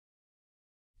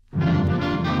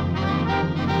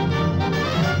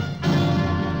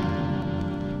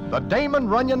the Damon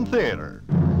Runyon Theatre.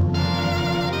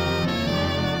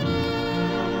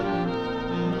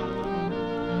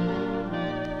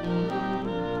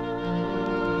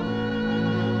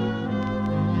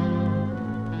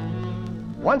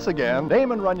 Once again,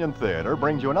 Damon Runyon Theatre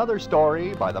brings you another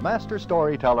story by the master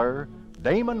storyteller,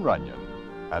 Damon Runyon.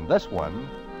 And this one,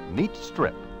 Neat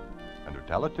Strip. And to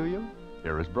tell it to you,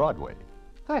 here is Broadway.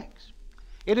 Thanks.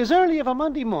 It is early of a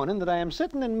Monday morning that I am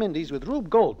sitting in Mindy's with Rube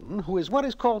Golden, who is what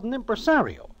is called an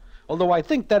impresario, although I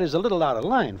think that is a little out of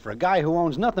line for a guy who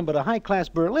owns nothing but a high-class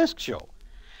burlesque show.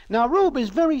 Now, Rube is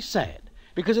very sad,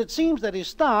 because it seems that his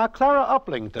star, Clara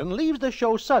Uplington, leaves the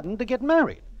show sudden to get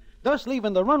married, thus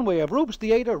leaving the runway of Rube's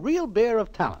theater real bare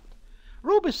of talent.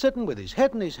 Rube is sitting with his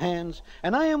head in his hands,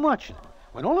 and I am watching him,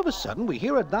 when all of a sudden we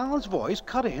hear a doll's voice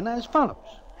cut in as follows.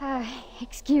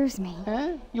 Excuse me.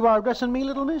 Huh? You are addressing me,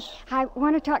 little miss? I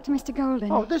want to talk to Mr.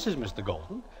 Golden. Oh, this is Mr.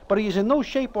 Golden, but he is in no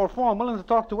shape or form willing to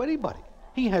talk to anybody.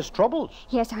 He has troubles.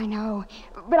 Yes, I know,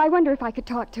 but I wonder if I could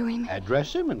talk to him.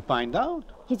 Address him and find out.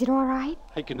 Is it all right?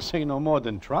 I can say no more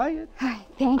than try it.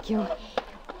 Thank you.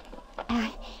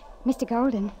 Mr.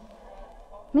 Golden.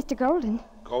 Mr. Golden.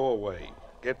 Go away.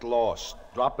 Get lost.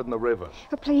 Drop in the river.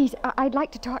 Please, I'd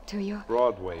like to talk to you.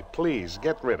 Broadway, please,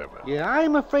 get rid of her. Yeah,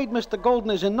 I'm afraid Mr. Golden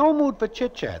is in no mood for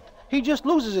chit-chat. He just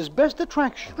loses his best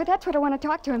attraction. Well, that's what I want to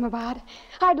talk to him about.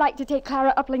 I'd like to take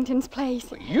Clara Uplington's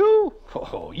place. You?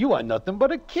 Oh, you are nothing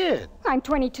but a kid. I'm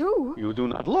 22. You do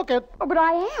not look it. Oh, but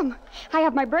I am. I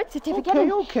have my birth certificate.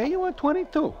 Okay, you are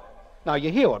 22. Now, you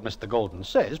hear what Mr. Golden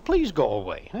says. Please go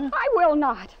away, huh? I will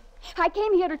not. I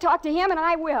came here to talk to him, and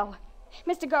I will.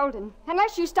 Mr. Golden,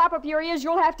 unless you stop up your ears,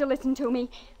 you'll have to listen to me.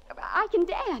 I can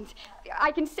dance.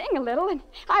 I can sing a little, and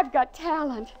I've got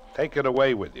talent. Take it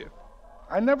away with you.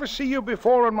 I never see you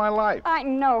before in my life. I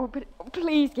know, but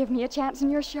please give me a chance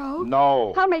in your show.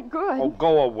 No. I'll make good. Oh,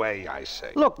 go away, I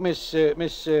say. Look, Miss...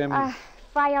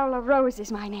 Viola Rose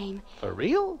is my name. For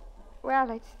real?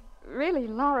 Well, it's really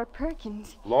Laura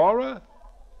Perkins. Laura?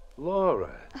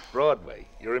 Laura. Broadway.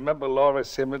 You remember Laura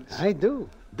Simmons? I do.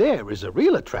 There is a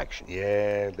real attraction.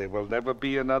 Yeah, there will never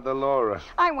be another Laura.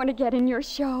 I want to get in your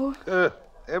show.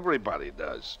 Everybody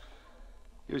does.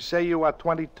 You say you are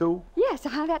 22? Yes,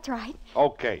 that's right.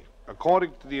 Okay.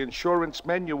 According to the insurance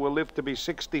men, you will live to be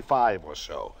 65 or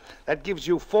so. That gives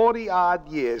you 40-odd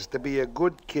years to be a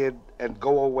good kid and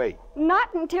go away.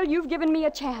 Not until you've given me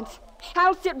a chance.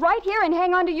 I'll sit right here and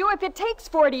hang on to you if it takes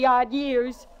 40-odd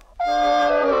years.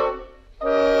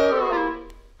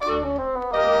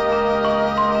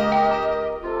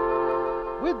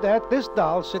 With that, this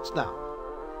doll sits down.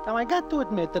 Now, I got to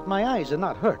admit that my eyes are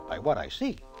not hurt by what I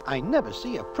see. I never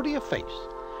see a prettier face.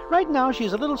 Right now,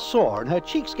 she's a little sore, and her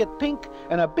cheeks get pink,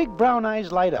 and her big brown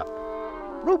eyes light up.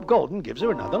 Rube Golden gives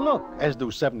her another look, as do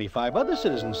 75 other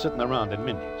citizens sitting around in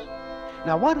Mindy's.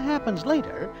 Now, what happens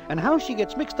later, and how she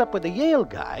gets mixed up with the Yale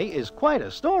guy, is quite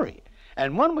a story,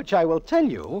 and one which I will tell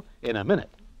you in a minute.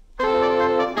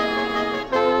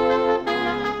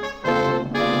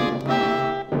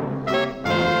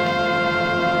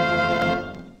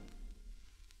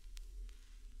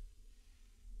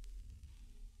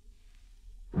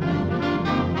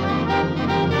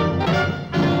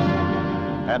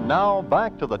 And now,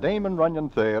 back to the Damon Runyon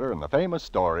Theatre and the famous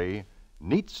story,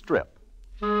 Neat Strip.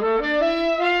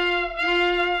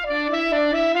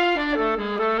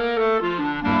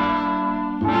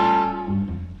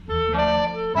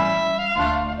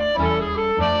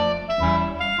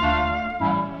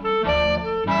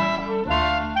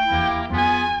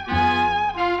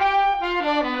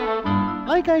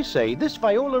 Like I say, this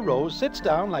Viola Rose sits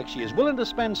down like she is willing to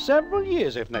spend several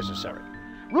years if necessary.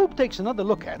 Rube takes another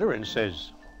look at her and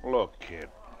says, Look, kid,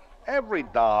 every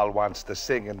doll wants to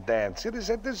sing and dance. It is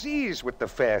a disease with the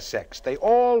fair sex. They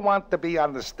all want to be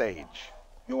on the stage.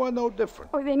 You are no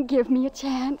different. Oh, then give me a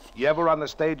chance. You ever on the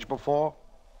stage before?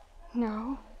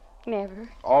 No, never.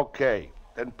 Okay,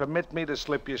 then permit me to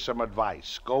slip you some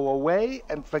advice. Go away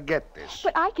and forget this.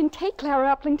 But I can take Clara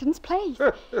Uplington's place.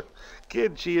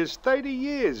 Kid, she is 30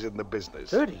 years in the business.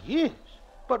 30 years?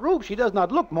 But, Rube, she does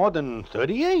not look more than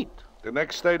 38. The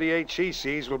next 38 she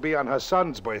sees will be on her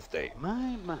son's birthday.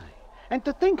 My. And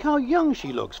to think how young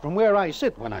she looks from where I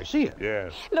sit when I see her.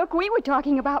 Yes. Look, we were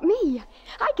talking about me.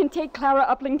 I can take Clara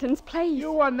Uplington's place.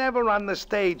 You were never on the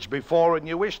stage before, and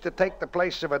you wish to take the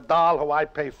place of a doll who I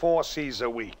pay 4 C's a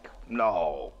week.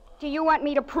 No. Do you want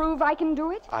me to prove I can do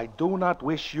it? I do not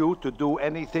wish you to do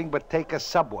anything but take a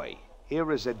subway.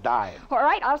 Here is a dime. All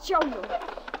right, I'll show you.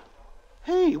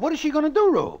 Hey, what is she going to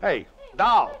do, Rube? Hey,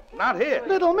 Doll, not here.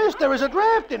 Little miss, there is a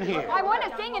draft in here. I want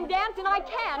to sing and dance, and I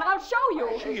can. I'll show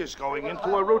you. She is going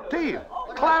into a routine.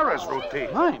 Clara's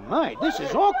routine. My, this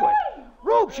is awkward.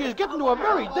 Rube, she is getting to a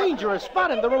very dangerous spot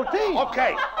in the routine.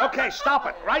 Okay, stop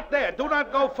it. Right there. Do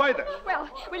not go further. Well,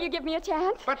 will you give me a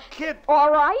chance? But, kid...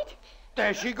 All right.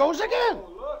 There she goes again.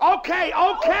 Okay,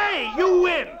 you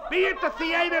win. Be at the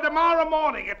theater tomorrow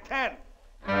morning at 10.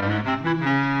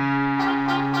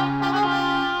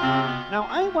 Now,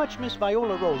 I watch Miss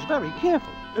Viola Rose very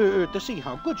carefully to see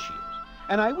how good she is.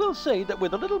 And I will say that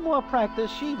with a little more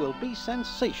practice, she will be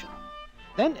sensational.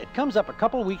 Then it comes up a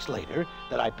couple weeks later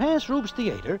that I pass Rube's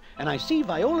theater and I see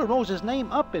Viola Rose's name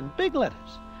up in big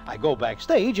letters. I go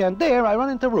backstage and there I run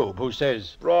into Rube, who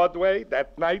says, Broadway,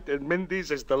 that night in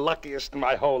Mindy's is the luckiest in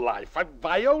my whole life.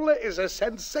 Viola is a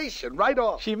sensation right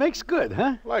off. She makes good,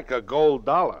 huh? Like a gold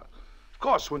dollar. Of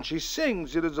course, when she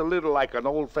sings, it is a little like an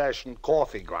old-fashioned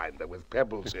coffee grinder with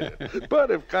pebbles in it.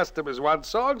 But if customers want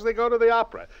songs, they go to the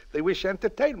opera. If they wish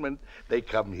entertainment, they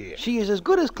come here. She is as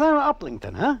good as Clara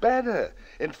Uplington, huh? Better.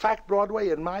 In fact, Broadway,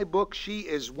 in my book, she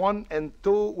is 1 and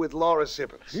 2 with Laura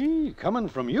Simmons. Gee, coming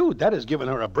from you, that has given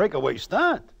her a breakaway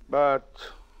start. But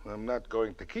I'm not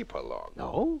going to keep her long.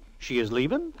 No? She is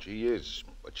leaving? She is,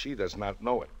 but she does not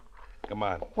know it. Come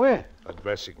on. Where? A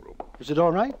dressing room. Is it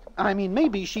all right? I mean,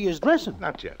 maybe she is dressing.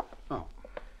 Not yet. Oh.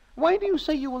 Why do you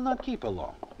say you will not keep her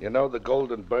long? You know the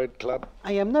Golden Bird Club?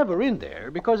 I am never in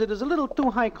there because it is a little too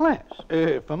high class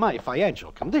for my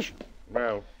financial condition.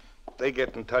 Well, they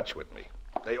get in touch with me.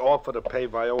 They offer to pay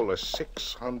Viola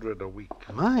 $600 a week.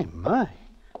 My.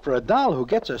 For a doll who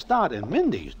gets a start in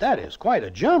Mindy's, that is quite a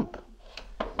jump.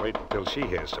 Wait until she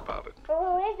hears about it.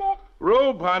 Who is it?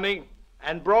 Rube, honey,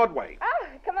 and Broadway. Oh,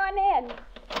 come on in.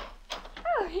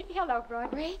 Oh, hello,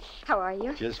 Broadway. How are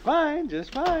you? Just fine.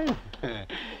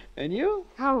 And you?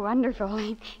 Oh,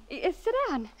 wonderful. Sit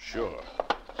down. Sure.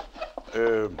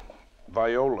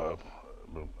 Viola,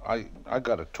 I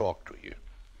got to talk to you.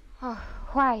 Oh,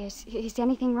 why? Is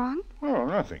anything wrong? Oh,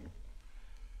 nothing.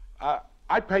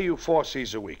 I pay you 4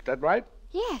 C's a week, that right?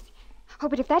 Yes. Oh,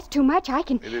 but if that's too much, I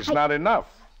can... It is not enough.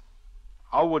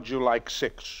 How would you like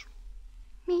 6?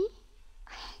 Me?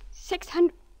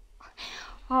 600...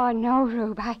 Oh, no,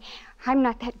 Rube. I'm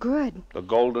not that good. The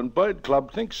Golden Bird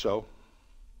Club thinks so.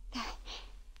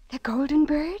 The Golden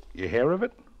Bird? You hear of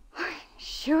it?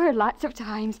 Sure, lots of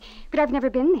times. But I've never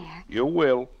been there. You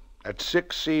will. At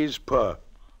 6 C's per.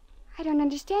 I don't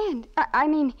understand. I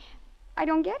mean, I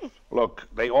don't get it. Look,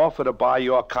 they offer to buy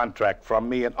your contract from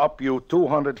me and up you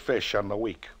 200 fish on the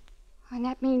week. And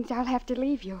that means I'll have to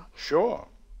leave you. Sure.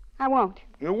 I won't.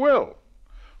 You will.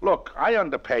 Look, I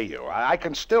underpay you. I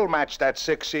can still match that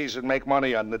 6 C's and make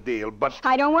money on the deal, but...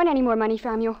 I don't want any more money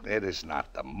from you. It is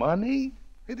not the money.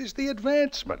 It is the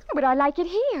advancement. But I like it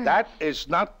here. That is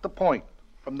not the point.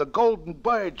 From the Golden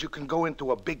Bird, you can go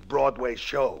into a big Broadway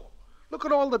show. Look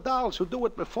at all the dolls who do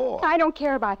it before. I don't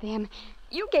care about them.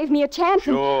 You gave me a chance.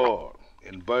 Sure.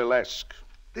 In burlesque.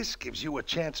 This gives you a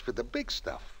chance for the big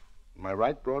stuff. Am I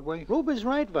right, Broadway? Rube is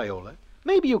right, Viola.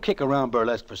 Maybe you kick around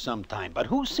burlesque for some time, but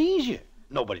who sees you?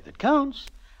 Nobody that counts.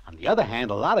 On the other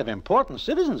hand, a lot of important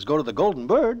citizens go to the Golden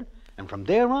Bird, and from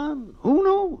there on, who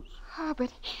knows? Oh,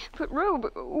 but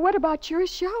Rube, what about your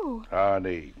show?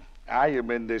 Honey, I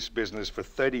am in this business for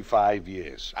 35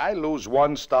 years. I lose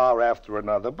one star after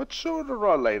another, but sooner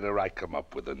or later I come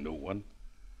up with a new one.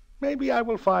 Maybe I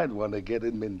will find one again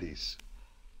in Mindy's.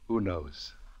 Who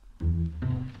knows?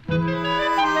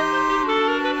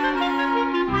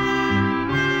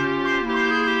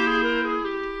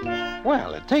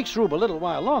 Well, it takes Rube a little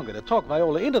while longer to talk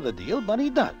Viola into the deal, but he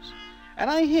does.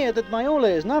 And I hear that Viola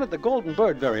is not at the Golden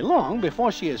Bird very long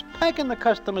before she is packing the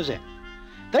customers in.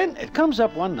 Then it comes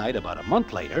up one night about a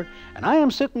month later, and I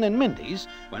am sitting in Mindy's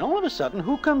when all of a sudden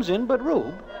who comes in but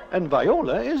Rube, and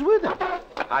Viola is with him.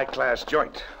 High-class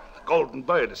joint. The Golden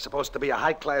Bird is supposed to be a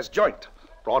high-class joint.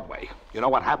 Broadway. You know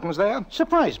what happens there?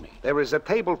 Surprise me. There is a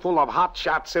table full of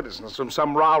hot-shot citizens from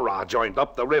some rah-rah joint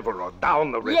up the river or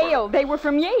down the river. Yale. They were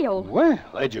from Yale. Well,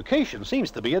 education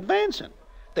seems to be advancing.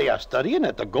 They are studying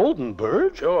at the Golden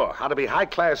Bird? Sure. How to be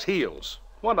high-class heels.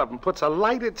 One of them puts a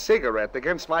lighted cigarette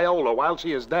against Viola while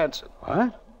she is dancing.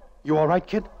 What? You all right,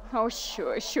 kid? Oh,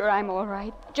 sure, I'm all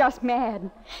right. Just mad.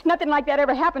 Nothing like that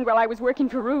ever happened while I was working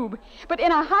for Rube. But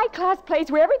in a high-class place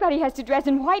where everybody has to dress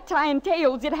in white tie and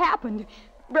tails, it happened.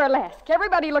 Burlesque.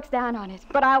 Everybody looks down on it,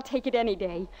 but I'll take it any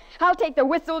day. I'll take the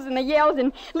whistles and the yells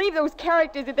and leave those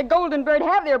characters at the Golden Bird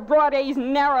have their broad A's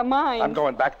and narrow minds. I'm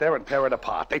going back there and tear it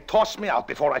apart. They tossed me out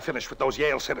before I finished with those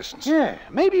Yale citizens. Yeah,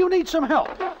 maybe you need some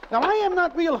help. Now, I am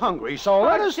not real hungry, so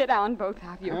let us... Sit down, both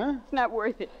of you. Huh? It's not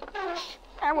worth it.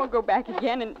 I won't go back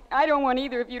again, and I don't want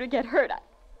either of you to get hurt.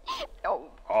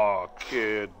 Oh,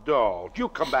 kid, don't. You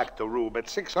come back to Rube at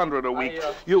 $600 a week.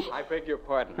 I beg your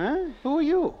pardon. Huh? Who are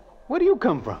you? Where do you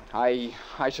come from? I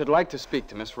should like to speak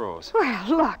to Miss Rose.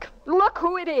 Well, look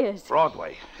who it is.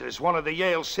 Broadway. It is one of the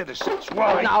Yale citizens.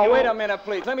 Why? Now, wait a minute,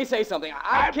 please. Let me say something.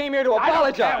 I came here to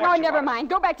apologize. No, never mind.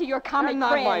 Go back to your comic They're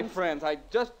friends. not my friends. I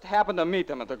just happened to meet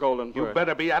them at the Golden Bird. You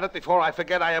better be at it before I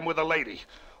forget I am with a lady.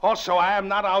 Also, I am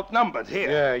not outnumbered here.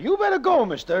 Yeah, you better go,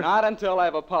 mister. Not until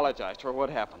I've apologized for what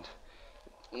happened.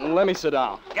 Let me sit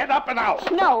down. Get up and out.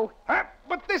 No. Huh?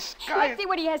 But this guy... Let's see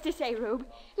what he has to say, Rube.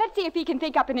 Let's see if he can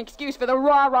think up an excuse for the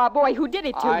rah-rah boy who did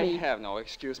it to I me. have no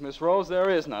excuse, Miss Rose. There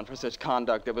is none for such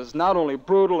conduct. It was not only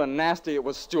brutal and nasty, it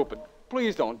was stupid.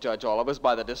 Please don't judge all of us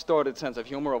by the distorted sense of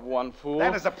humor of one fool.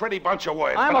 That is a pretty bunch of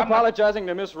words. I'm but apologizing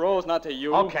to Miss Rose, not to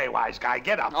you. Okay, wise guy,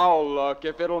 get up. Oh, look,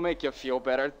 if it'll make you feel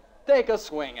better, take a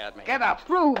swing at me. Get up.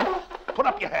 Rube. Put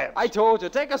up your hands. I told you,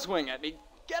 take a swing at me.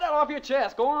 Get it off your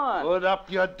chest. Go on. Put up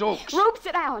your dukes. Rube,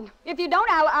 sit down. If you don't,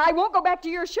 I won't go back to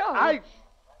your show.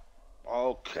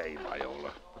 Okay,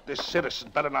 Viola. But this citizen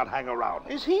better not hang around.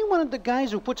 Is he one of the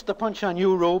guys who puts the punch on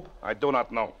you, Rube? I do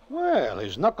not know. Well,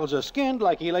 his knuckles are skinned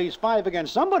like he lays 5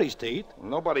 against somebody's teeth.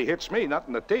 Nobody hits me, not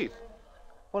in the teeth.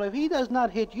 Well, if he does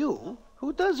not hit you,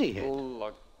 who does he hit? Oh,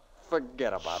 look,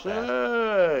 forget about that.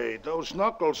 Say, those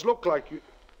knuckles look like you...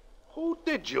 Who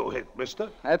did you hit, mister?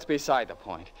 That's beside the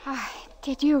point.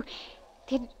 Did you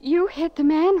hit the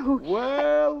man who...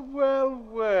 Well.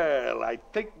 I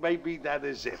think maybe that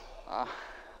is it.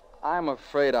 I'm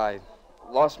afraid I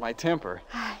lost my temper.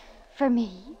 For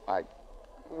me?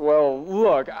 Well,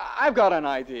 look, I've got an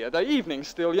idea. The evening's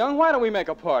still young. Why don't we make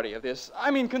a party of this?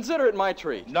 I mean, consider it my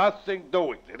treat. Nothing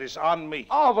doing. It is on me.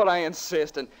 Oh, but I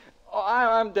insist. And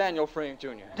I'm Daniel Frame,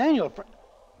 Jr. Daniel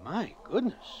My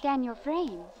goodness. Daniel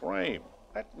Frame. Frame.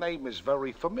 That name is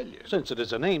very familiar. Since it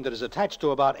is a name that is attached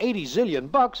to about 80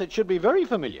 zillion bucks, it should be very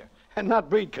familiar and not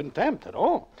breed contempt at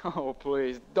all. Oh,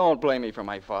 please, don't blame me for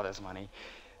my father's money.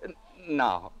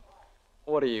 Now,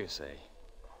 what do you say?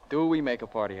 Do we make a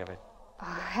party of it?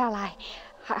 Oh, well,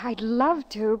 I'd love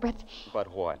to, but...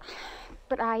 But what?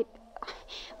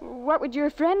 What would your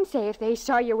friends say if they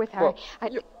saw you with her? Well,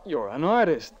 you're an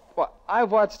artist. Well,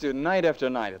 I've watched you night after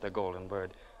night at the Golden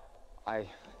Bird.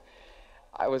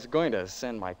 I was going to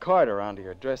send my card around to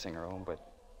your dressing room, but...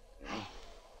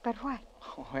 But what?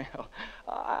 Well,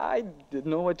 I didn't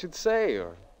know what you'd say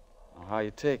or how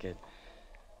you'd take it.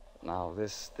 Now,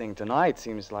 this thing tonight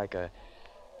seems like a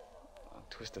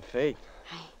twist of fate.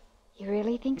 You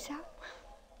really think so?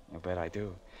 I bet I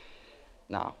do.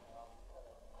 Now,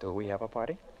 do we have a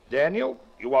party? Daniel,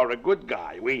 you are a good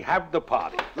guy. We have the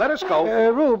party. Let us go.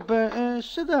 Rube,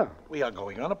 sit down. We are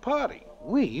going on a party.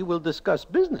 We will discuss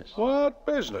business. What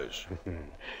business?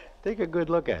 Take a good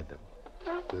look at them.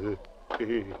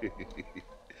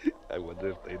 I wonder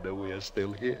if they know we are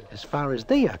still here. As far as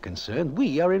they are concerned,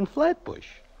 we are in Flatbush.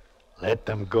 Let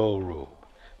them go, Rube.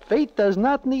 Fate does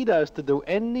not need us to do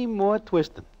any more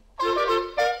twisting.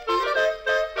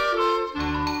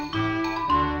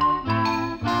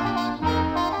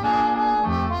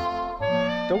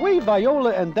 The way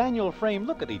Viola and Daniel Frame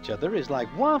look at each other is like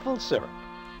waffle syrup.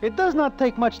 It does not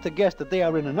take much to guess that they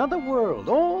are in another world,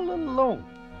 all alone.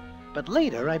 But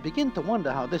later, I begin to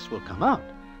wonder how this will come out,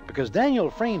 because Daniel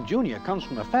Frame Jr. comes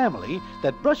from a family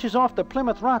that brushes off the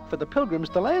Plymouth Rock for the pilgrims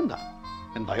to land on.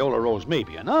 And Viola Rose may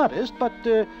be an artist, but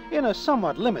in a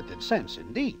somewhat limited sense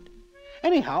indeed.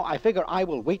 Anyhow, I figure I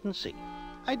will wait and see.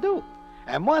 I do.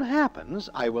 And what happens,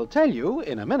 I will tell you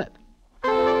in a minute.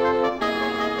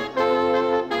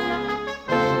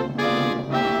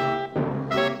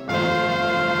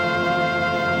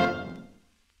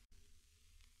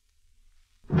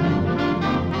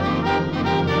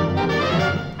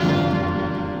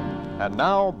 And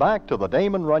now, back to the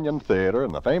Damon Runyon Theatre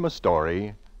and the famous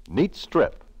story, Neat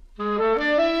Strip.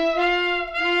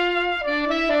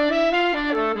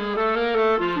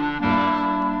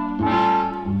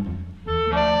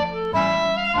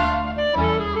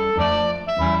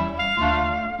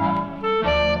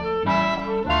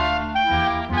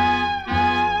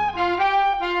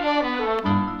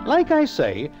 Like I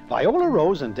say, Viola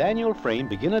Rose and Daniel Frame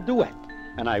begin a duet,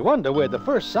 and I wonder where the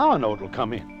first sour note will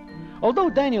come in.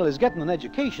 Although Daniel is getting an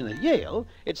education at Yale,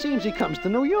 it seems he comes to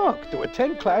New York to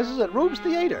attend classes at Rube's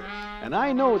Theater. And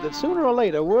I know that sooner or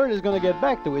later word is going to get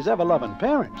back to his ever-loving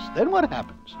parents. Then what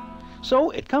happens? So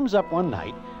it comes up one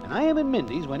night, and I am in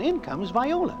Mindy's when in comes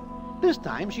Viola. This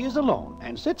time she is alone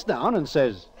and sits down and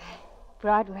says,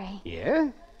 Broadway. Yeah?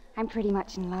 I'm pretty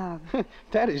much in love.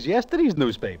 That is yesterday's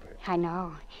newspaper. I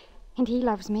know. And he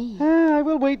loves me. I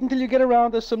will wait until you get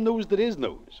around to some news that is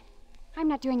news. I'm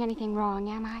not doing anything wrong,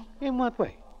 am I? In what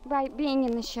way? By being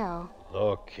in the show.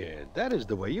 Look, kid, that is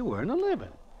the way you earn a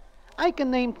living. I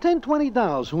can name 10, 20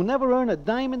 dolls who never earn a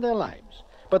dime in their lives,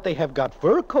 but they have got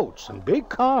fur coats and big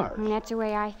cars. And that's the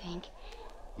way I think.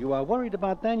 You are worried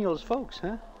about Daniel's folks,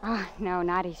 huh? Oh, no,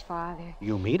 not his father.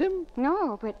 You meet him?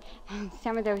 No, but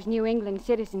some of those New England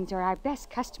citizens are our best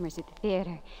customers at the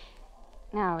theater.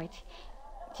 No, it's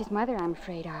his mother I'm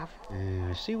afraid of.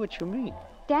 I see what you mean.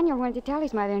 Daniel wanted to tell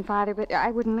his mother and father, but I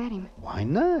wouldn't let him. Why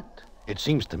not? It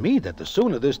seems to me that the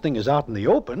sooner this thing is out in the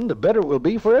open, the better it will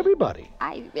be for everybody.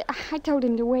 I told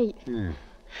him to wait.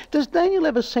 Does Daniel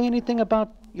ever say anything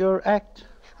about your act?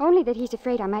 Only that he's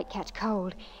afraid I might catch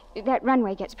cold. That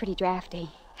runway gets pretty drafty.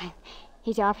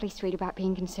 He's awfully sweet about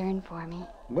being concerned for me.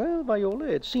 Well, Viola,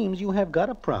 it seems you have got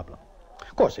a problem.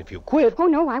 Of course, if you quit... Oh,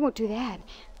 no, I won't do that.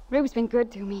 Rube's been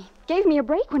good to me. Gave me a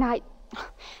break when I...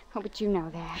 Oh, but you know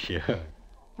that. Sure.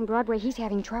 On Broadway, he's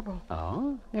having trouble.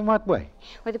 Oh? In what way?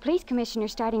 Well, the police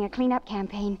commissioner's starting a clean-up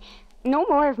campaign. No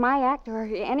more of my act or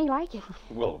any like it.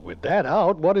 Well, with that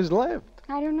out, what is left?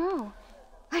 I don't know.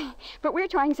 But we're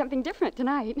trying something different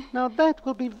tonight. Now, that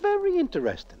will be very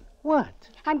interesting. What?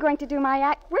 I'm going to do my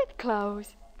act with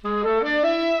clothes.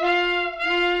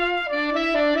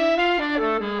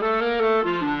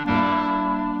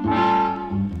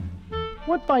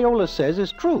 What Viola says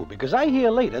is true, because I hear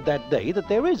later that day that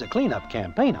there is a cleanup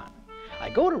campaign on. I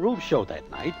go to Rube's show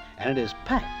that night, and it is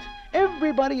packed.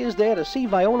 Everybody is there to see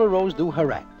Viola Rose do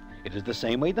her act. It is the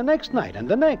same way the next night, and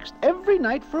the next, every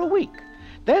night for a week.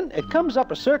 Then it comes up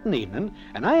a certain evening,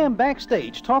 and I am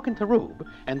backstage talking to Rube,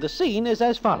 and the scene is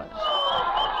as follows.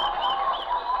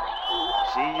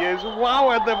 She is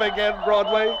wowing them again,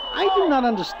 Broadway. I do not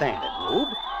understand it, Rube.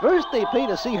 First they pay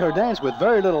to see her dance with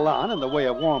very little on in the way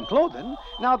of warm clothing.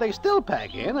 Now they still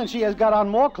pack in, and she has got on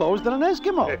more clothes than an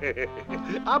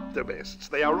Eskimo. Optimists.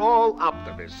 They are all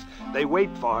optimists. They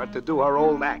wait for her to do her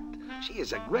own act. She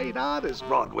is a great artist,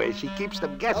 Broadway. She keeps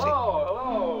them guessing.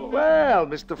 Hello. Well,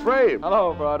 Mr. Frame.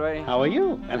 Hello, Broadway. How are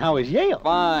you? And how is Yale?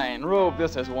 Fine. Rube,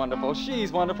 this is wonderful.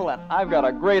 She's wonderful, and I've got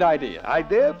a great idea.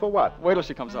 Idea for what? Wait till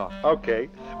she comes off. Okay.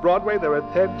 Broadway, there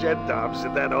are 10 gendarmes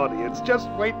in that audience.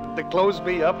 Just wait to close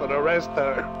me up and arrest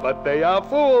her. But they are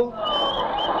fools.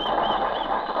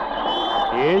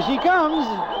 Here she comes.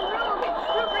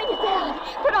 Rube, bring it down.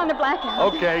 Put on the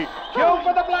blackout. Okay. Kill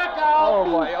for the blackout. Oh,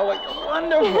 boy. Oh, boy.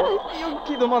 Wonderful. You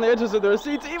keep them on the edges of their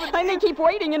seats, even... And they keep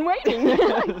waiting and waiting.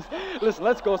 Listen,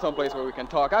 let's go someplace where we can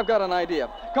talk. I've got an idea.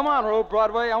 Come on, Rube,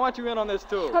 Broadway. I want you in on this,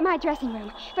 too. Oh, my dressing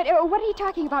room. But what are you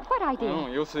talking about? What idea?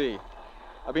 You'll see.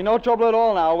 There'll be no trouble at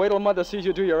all now. Wait till Mother sees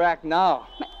you do your act now.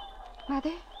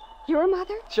 Mother? Your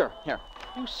mother? Sure, here.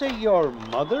 You say your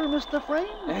mother, Mr. Frame?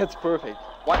 It's perfect.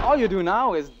 Why, all you do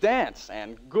now is dance,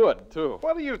 and good, too.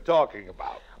 What are you talking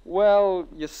about? Well,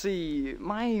 you see,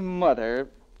 my mother,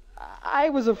 I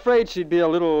was afraid she'd be a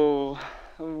little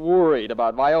worried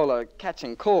about Viola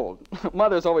catching cold.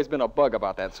 Mother's always been a bug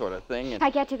about that sort of thing. And...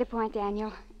 I get to the point,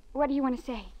 Daniel. What do you want to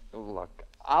say? Look,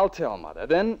 I'll tell Mother.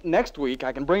 Then next week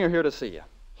I can bring her here to see you.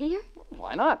 Here?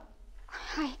 Why not?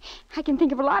 I can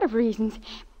think of a lot of reasons.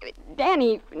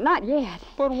 Danny, not yet.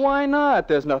 But why not?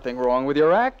 There's nothing wrong with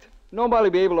your act.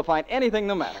 Nobody'll be able to find anything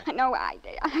the matter. No,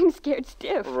 I'm scared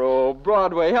stiff. Rube,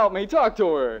 Broadway, help me. Talk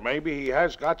to her. Maybe he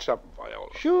has got something, Viola.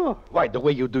 Sure. Why, the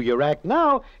way you do your act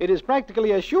now, it is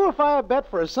practically a surefire bet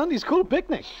for a Sunday school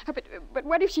picnic. But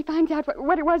what if she finds out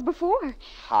what it was before?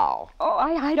 How? Oh,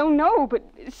 I don't know, but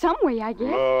some way, I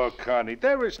guess. Look, honey,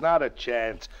 there is not a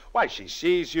chance. Why, she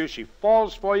sees you, she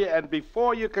falls for you, and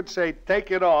before you can say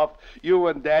take it off, you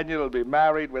and Daniel will be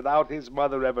married without his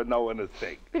mother ever knowing a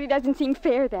thing. But it doesn't seem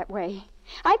fair that way.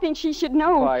 I think she should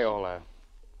know. Viola,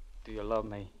 do you love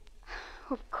me?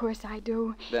 Of course I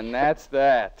do. Then that's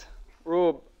that.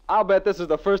 Rube, I'll bet this is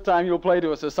the first time you'll play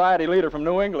to a society leader from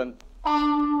New England.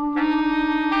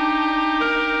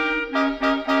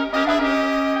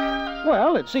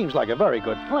 Well, it seems like a very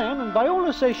good plan, and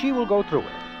Viola says she will go through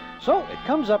it. So it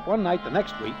comes up one night the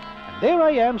next week, and there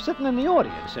I am sitting in the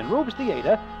audience in Rube's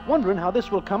theater, wondering how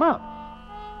this will come out.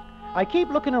 I keep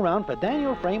looking around for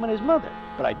Daniel Frame and his mother,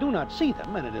 but I do not see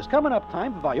them, and it is coming up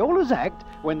time for Viola's act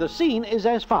when the scene is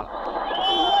as follows.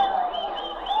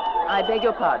 I beg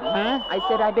your pardon. Huh? I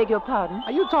said I beg your pardon.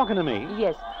 Are you talking to me?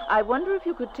 Yes. I wonder if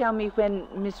you could tell me when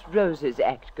Miss Rose's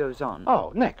act goes on.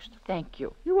 Oh, next. Thank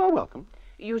you. You are welcome.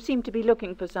 You seem to be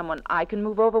looking for someone. I can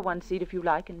move over one seat if you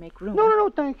like and make room. No,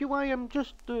 thank you. I am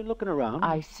just looking around.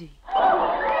 I see.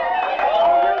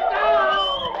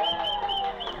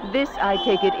 This, I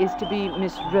take it, is to be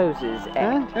Miss Rose's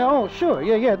act. Huh? Oh, sure.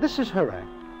 Yeah, this is her act.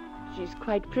 She's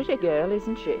quite pretty girl,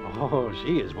 isn't she? Oh,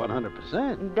 she is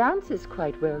 100%. And dances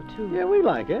quite well, too. Yeah, we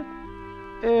like it.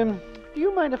 Do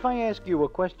you mind if I ask you a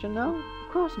question now?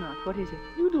 Of course not. What is it?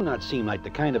 You do not seem like the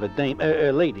kind of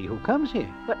a lady who comes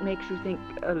here. What makes you think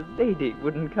a lady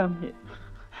wouldn't come here?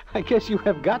 I guess you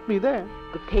have got me there.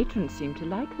 The patrons seem to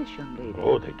like this young lady.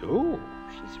 Oh, they do?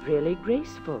 She's really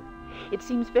graceful. It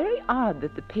seems very odd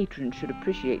that the patrons should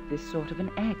appreciate this sort of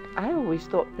an act. I always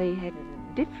thought they had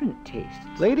different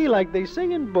tastes. Lady, like they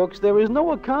say in books, there is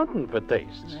no accounting for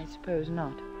tastes. I suppose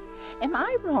not. Am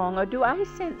I wrong, or do I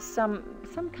sense some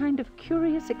kind of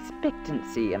curious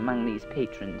expectancy among these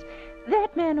patrons?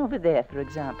 That man over there, for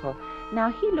example.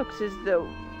 Now, he looks as though,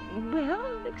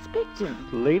 well,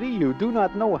 expectant. Lady, you do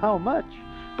not know how much.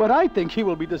 But I think he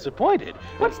will be disappointed.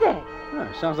 What's that?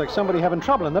 Sounds like somebody having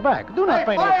trouble in the back. Do not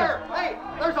pay no attention. Hey,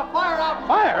 there's a fire out.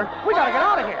 Fire? We gotta get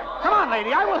out of here. Come on,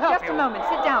 lady, I will help Just you. a moment.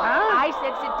 Sit down. Huh? I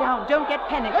said sit down. Don't get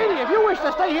panicky. Lady, if you wish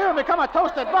to stay here and become a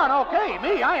toasted bun, okay.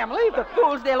 Me, I am leaving.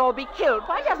 Fools, they'll all be killed.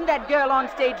 Why doesn't that girl on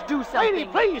stage do something? Lady,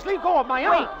 please, leave go of my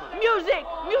Wait. arm. Music!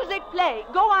 Music, play.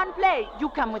 Go on, play. You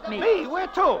come with me. Me? Where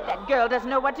to? That girl doesn't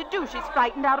know what to do. She's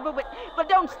frightened out of her wit. Well,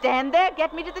 don't stand there.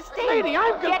 Get me to the stage. Lady,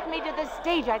 Get me to the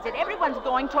stage. I said everyone's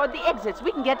going toward the exits.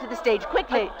 We can get to the stage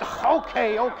quickly.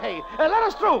 Okay. Let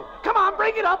us through. Come on,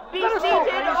 bring it up. Be Let us seated, through,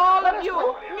 please. all Let of us you.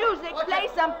 through. Music, play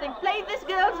something. Play this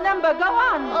girl's number. Go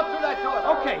on. Up to that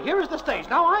door. Okay, here is the stage.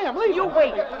 Now I am leaving. You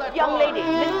wait. Young lady,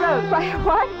 Miss Rose.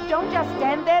 What? Don't just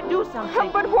stand there. Do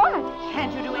something. But what?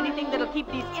 Can't you do anything that'll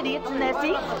keep these idiots in their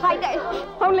seats?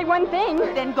 Only one thing.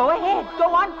 Then go ahead.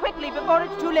 Go on quickly before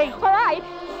it's too late. All right.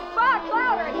 Spark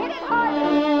louder. Hit it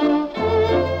harder.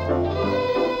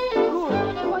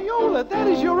 Viola, that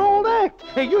is your old act.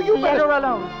 Hey, you Let better... her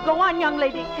alone. Go on, young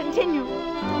lady. Continue.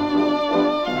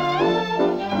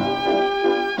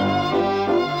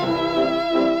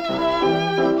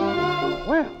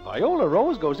 Well, Viola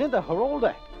Rose goes into her old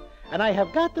act. And I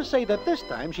have got to say that this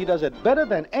time she does it better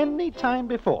than any time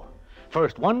before.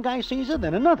 First one guy sees her,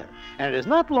 then another. And it is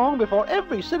not long before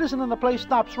every citizen in the place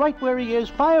stops right where he is,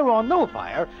 fire or no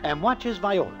fire, and watches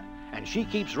Viola. And she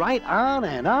keeps right on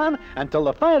and on until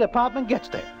the fire department gets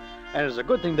there. And it's a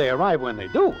good thing they arrive when they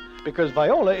do, because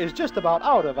Viola is just about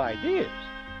out of ideas.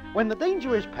 When the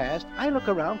danger is past, I look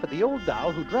around for the old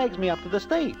doll who drags me up to the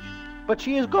stage. But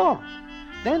she is gone.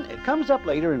 Then it comes up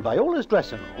later in Viola's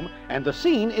dressing room, and the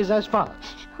scene is as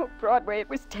follows. Oh, Broadway, it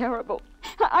was terrible.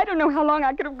 I don't know how long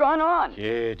I could have gone on.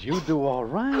 Kid, you do all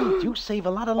right. You save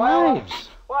a lot of lives.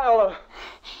 Viola.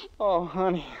 Oh,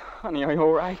 honey, are you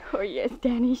all right? Oh, yes,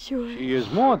 Danny, sure. She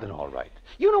is more than all right.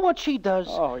 You know what she does?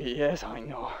 Oh, yes, I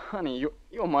know. Honey,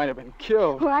 you might have been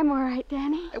killed. Oh, I'm all right,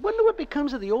 Danny. I wonder what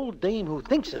becomes of the old dame who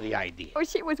thinks of the idea. Oh,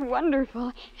 she was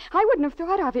wonderful. I wouldn't have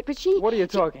thought of it, but she... What are you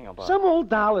talking about? Some old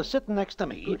doll is sitting next to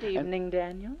me. Good evening,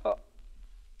 Daniel.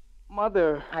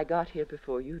 Mother. I got here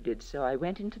before you did, so I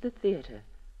went into the theater.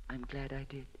 I'm glad I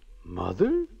did.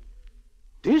 Mother?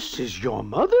 This is your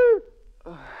mother?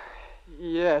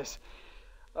 Yes.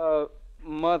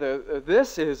 Mother,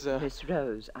 this is... Miss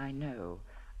Rose, I know.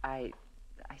 I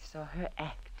saw her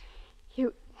act.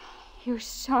 You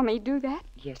saw me do that?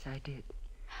 Yes, I did.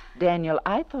 Daniel,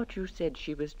 I thought you said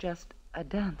she was just a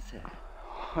dancer.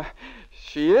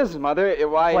 She is, Mother.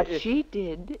 What she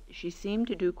did, she seemed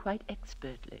to do quite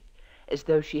expertly, as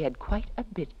though she had quite a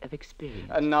bit of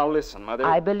experience. Now listen, Mother.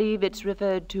 I believe it's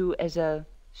referred to as a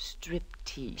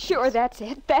striptease. Sure, that's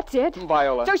it. That's it.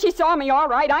 Viola. So she saw me all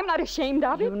right. I'm not ashamed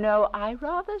of it. You know, I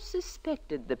rather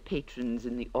suspected the patrons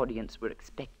in the audience were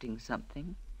expecting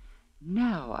something.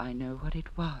 Now I know what it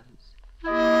was.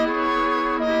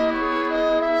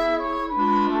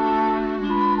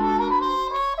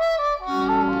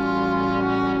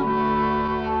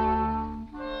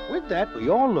 With that, we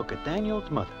all look at Daniel's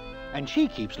mother, and she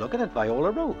keeps looking at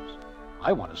Viola Rose.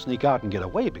 I want to sneak out and get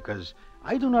away because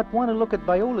I do not want to look at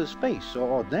Viola's face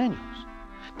or Daniel's.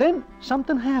 Then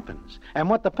something happens, and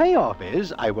what the payoff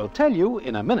is, I will tell you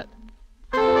in a minute.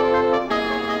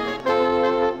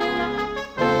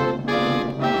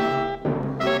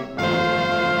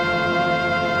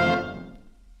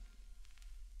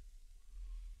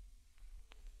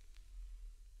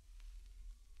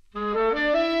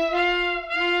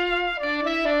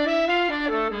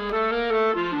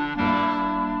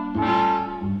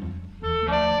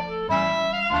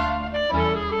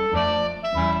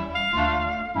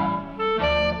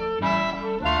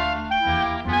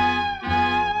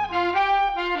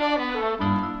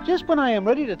 Just when I am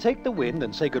ready to take the wind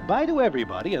and say goodbye to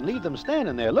everybody and leave them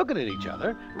standing there looking at each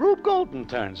other, Rube Golden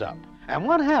turns up. And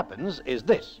what happens is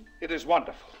this. It is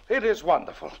wonderful. It is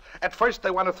wonderful. At first, they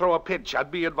want to throw a pinch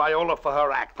on me and Viola for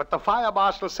her act, but the fire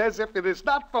marshal says if it is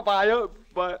not for fire,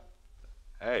 but...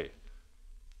 Hey,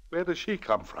 where does she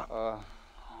come from?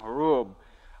 Rube,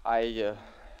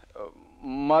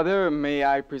 Mother, may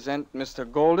I present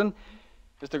Mr. Golden?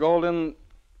 Mr. Golden,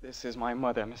 this is my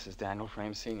mother, Mrs. Daniel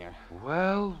Frame Sr.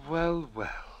 Well, well, well.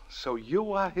 So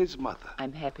you are his mother.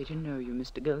 I'm happy to know you,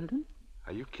 Mr. Golden.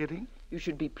 Are you kidding? You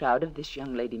should be proud of this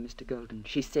young lady, Mr. Golden.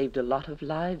 She saved a lot of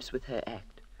lives with her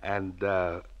act. And,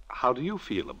 how do you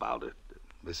feel about it,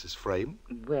 Mrs. Frame?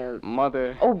 Well...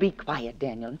 Mother... Oh, be quiet,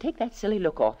 Daniel, and take that silly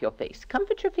look off your face.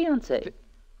 Comfort your fiancé.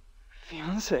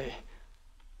 Fiancé?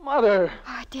 Mother!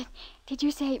 Oh, did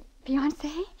you say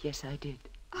fiancé? Yes, I did.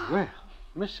 Well,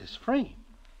 Mrs. Frame,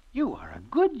 you are a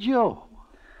good Joe.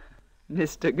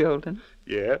 Mr. Golden?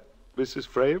 Yeah, Mrs.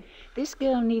 Frame? This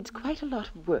girl needs quite a lot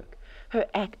of work. Her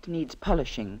act needs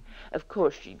polishing. Of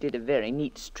course, she did a very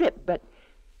neat strip, but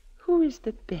who is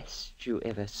the best you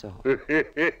ever saw?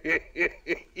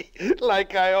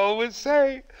 Like I always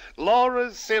say,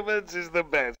 Laura Simmons is the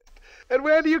best. And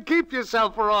where do you keep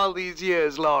yourself for all these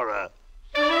years, Laura?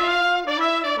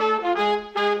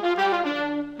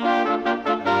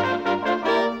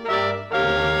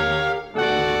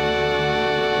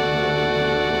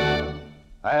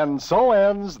 And so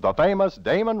ends the famous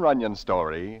Damon Runyon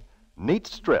story, Neat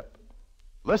Strip.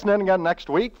 Listen in again next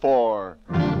week for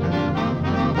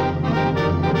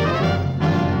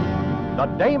the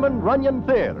Damon Runyon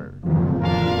Theatre.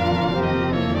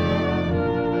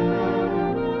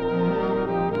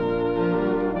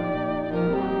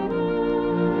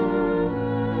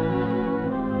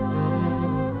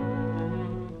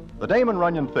 The Damon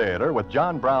Runyon Theatre with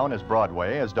John Brown as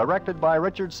Broadway is directed by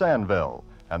Richard Sanville,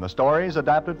 and the story is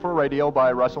adapted for radio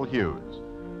by Russell Hughes.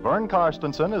 Vern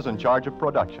Karstensen is in charge of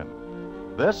production.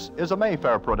 This is a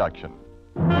Mayfair production.